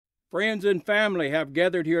Friends and family have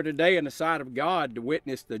gathered here today in the sight of God to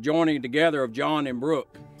witness the joining together of John and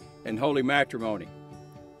Brooke in holy matrimony.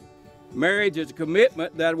 Marriage is a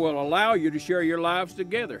commitment that will allow you to share your lives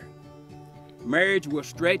together. Marriage will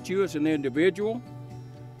stretch you as an individual,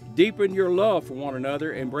 deepen your love for one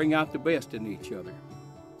another, and bring out the best in each other.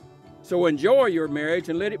 So enjoy your marriage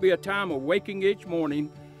and let it be a time of waking each morning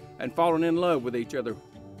and falling in love with each other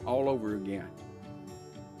all over again.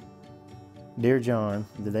 Dear John,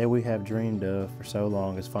 the day we have dreamed of for so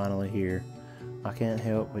long is finally here. I can't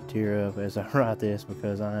help but tear up as I write this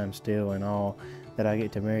because I am still in awe that I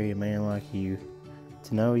get to marry a man like you.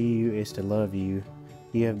 To know you is to love you.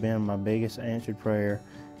 You have been my biggest answered prayer,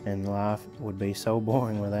 and life would be so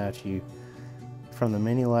boring without you. From the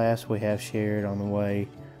many laughs we have shared on the way,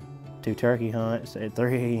 to turkey hunts at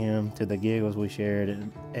 3 a.m., to the giggles we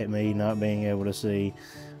shared at me not being able to see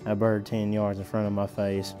a bird 10 yards in front of my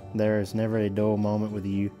face, there is never a dull moment with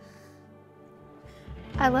you.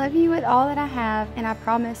 I love you with all that I have, and I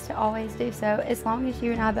promise to always do so as long as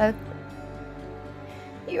you and I both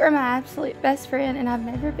live. You are my absolute best friend, and I've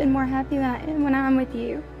never been more happy than I am when I'm with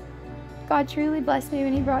you. God truly blessed me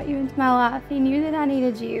when He brought you into my life. He knew that I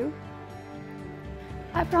needed you.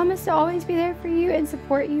 I promise to always be there for you and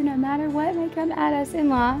support you no matter what may come at us in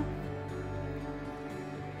life.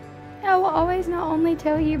 I will always not only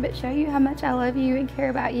tell you, but show you how much I love you and care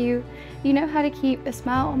about you. You know how to keep a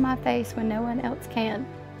smile on my face when no one else can.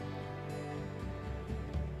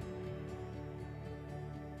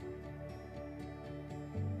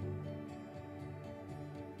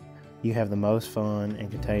 You have the most fun and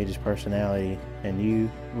contagious personality, and you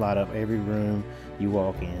light up every room you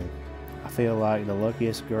walk in. I feel like the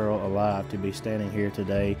luckiest girl alive to be standing here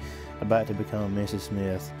today about to become Mrs.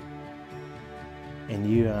 Smith. And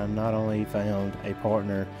you, I not only found a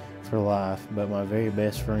partner for life, but my very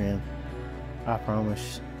best friend. I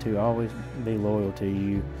promise to always be loyal to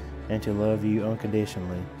you and to love you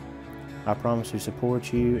unconditionally. I promise to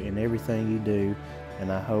support you in everything you do,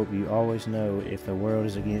 and I hope you always know if the world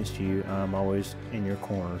is against you, I'm always in your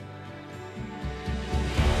corner.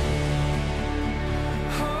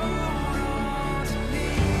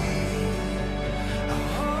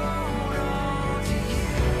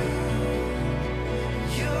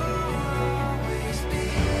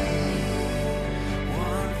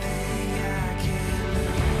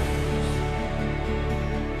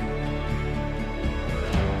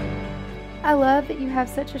 I love that you have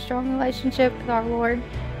such a strong relationship with our Lord,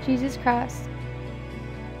 Jesus Christ.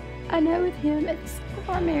 I know with Him at the start of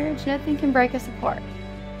our marriage, nothing can break us apart.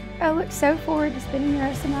 I look so forward to spending the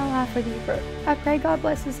rest of my life with you, Brooke. I pray God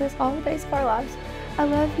blesses us all the days of our lives. I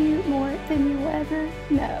love you more than you will ever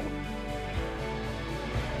know.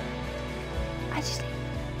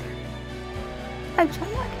 I'm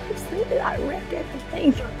trying not to sleep, and I wrecked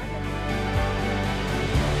everything.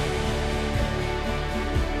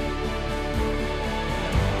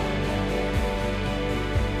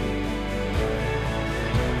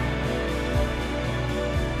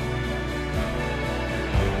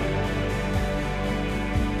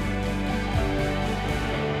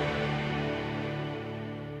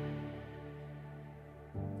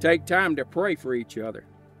 Take time to pray for each other.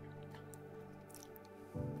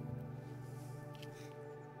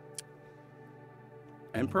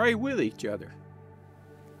 And pray with each other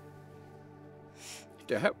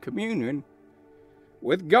to have communion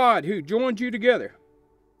with God who joined you together.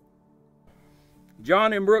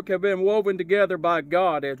 John and Brooke have been woven together by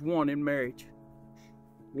God as one in marriage.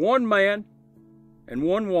 One man and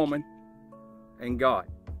one woman and God.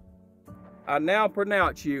 I now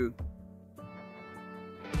pronounce you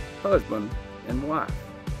husband and wife.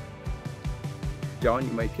 John,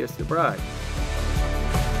 you may kiss the bride.